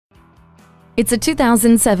It's a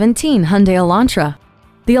 2017 Hyundai Elantra.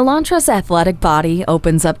 The Elantra's athletic body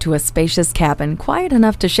opens up to a spacious cabin quiet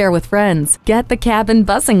enough to share with friends. Get the cabin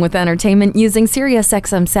buzzing with entertainment using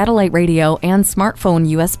SiriusXM satellite radio and smartphone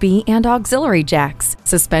USB and auxiliary jacks.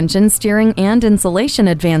 Suspension, steering, and insulation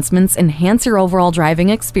advancements enhance your overall driving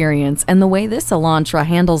experience and the way this Elantra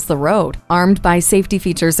handles the road. Armed by safety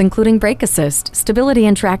features including brake assist, stability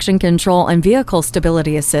and traction control, and vehicle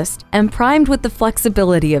stability assist, and primed with the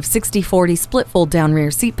flexibility of 60/40 split fold-down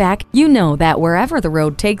rear seat back, you know that wherever the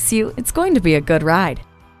road takes you, it's going to be a good ride.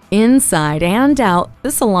 Inside and out,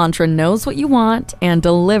 this Elantra knows what you want and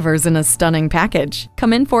delivers in a stunning package.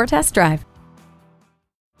 Come in for a test drive.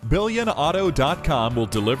 BillionAuto.com will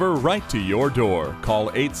deliver right to your door. Call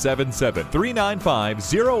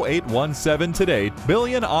 877-395-0817 today.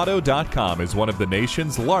 BillionAuto.com is one of the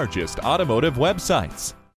nation's largest automotive websites.